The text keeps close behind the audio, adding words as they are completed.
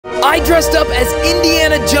dressed up as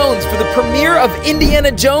Indiana Jones for the premiere of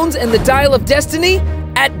Indiana Jones and the Dial of Destiny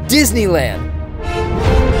at Disneyland?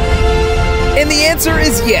 And the answer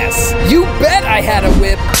is yes. You bet I had a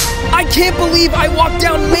whip. I can't believe I walked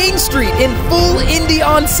down Main Street in full Indy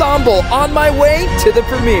ensemble on my way to the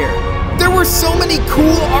premiere. There were so many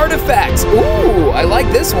cool artifacts. Ooh, I like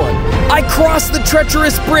this one. I crossed the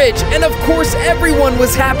treacherous bridge, and of course everyone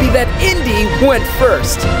was happy that Indy went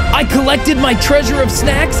first. I collected my treasure of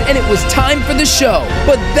snacks, and it was time for the show.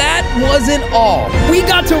 But that wasn't all. We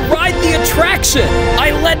got to ride the attraction.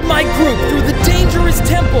 I led my group through the dangerous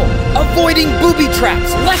temple, avoiding booby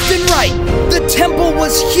traps left and right. The temple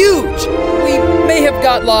was huge. We may have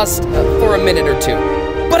got lost for a minute or two,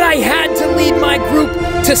 but I had to lead my group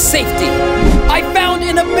to safety. I found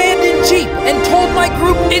an abandoned Jeep and told my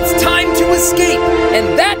group it's time to escape.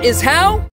 And that is how